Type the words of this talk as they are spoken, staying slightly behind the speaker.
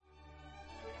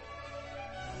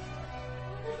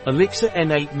Elixir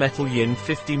N8 Metal Yin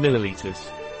 50 ml.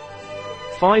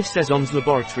 5 SAISONS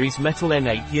Laboratories Metal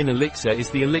N8 Yin Elixir is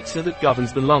the elixir that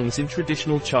governs the lungs in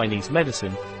traditional Chinese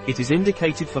medicine. It is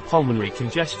indicated for pulmonary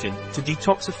congestion, to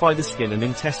detoxify the skin and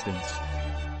intestines.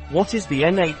 What is the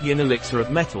N8 Yin Elixir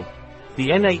of Metal? The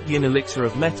N8 Yin Elixir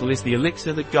of Metal is the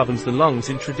elixir that governs the lungs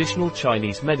in traditional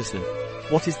Chinese medicine.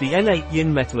 What is the N8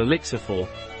 Yin Metal Elixir for?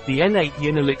 The N8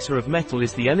 Yin Elixir of Metal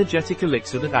is the energetic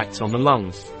elixir that acts on the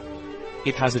lungs.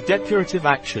 It has a depurative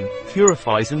action,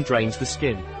 purifies and drains the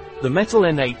skin. The Metal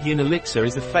N8 Yin Elixir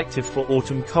is effective for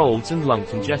autumn colds and lung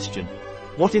congestion.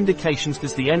 What indications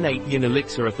does the N8 Yin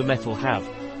Elixir of the Metal have?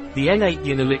 The N8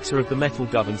 Yin Elixir of the Metal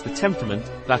governs the temperament,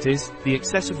 that is, the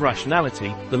excess of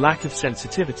rationality, the lack of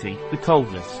sensitivity, the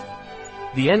coldness.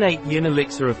 The N8 Yin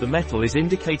Elixir of the Metal is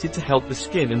indicated to help the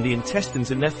skin and the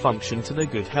intestines in their function to their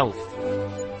good health.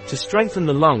 To strengthen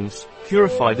the lungs,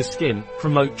 purify the skin,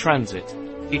 promote transit.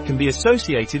 It can be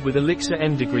associated with Elixir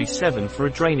N-7 for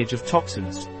a drainage of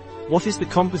toxins. What is the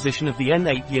composition of the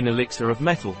N8 Yin Elixir of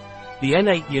Metal? The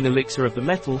N8 Yin Elixir of the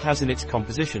Metal has in its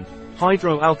composition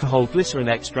hydroalcohol glycerin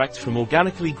extracts from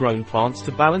organically grown plants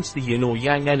to balance the yin or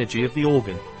yang energy of the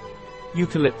organ.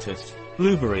 Eucalyptus,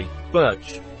 blueberry,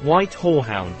 birch, white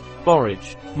horehound,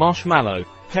 borage, marshmallow,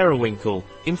 periwinkle,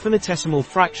 infinitesimal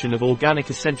fraction of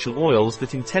organic essential oils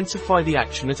that intensify the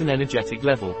action at an energetic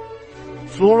level.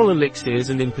 Floral elixirs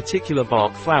and in particular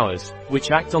bark flowers, which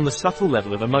act on the subtle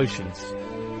level of emotions.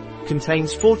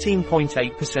 Contains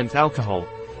 14.8% alcohol.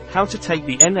 How to take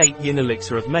the N8 Yin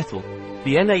Elixir of Metal?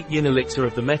 The N8 Yin Elixir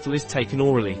of the Metal is taken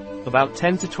orally, about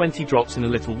 10 to 20 drops in a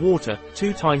little water,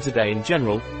 2 times a day in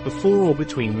general, before or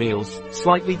between meals,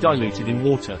 slightly diluted in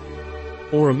water.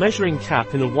 Or a measuring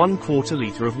cap in a 1/4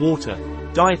 liter of water.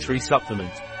 Dietary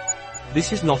supplement.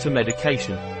 This is not a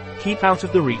medication. Keep out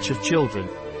of the reach of children.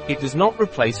 It does not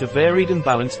replace a varied and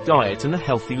balanced diet and a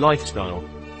healthy lifestyle.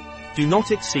 Do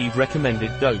not exceed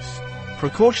recommended dose.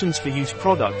 Precautions for use.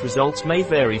 Product results may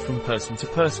vary from person to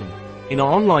person. In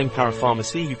our online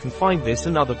parapharmacy you can find this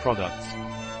and other products.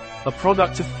 A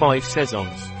product of 5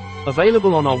 SAISONS.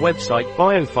 Available on our website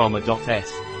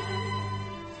biopharma.s.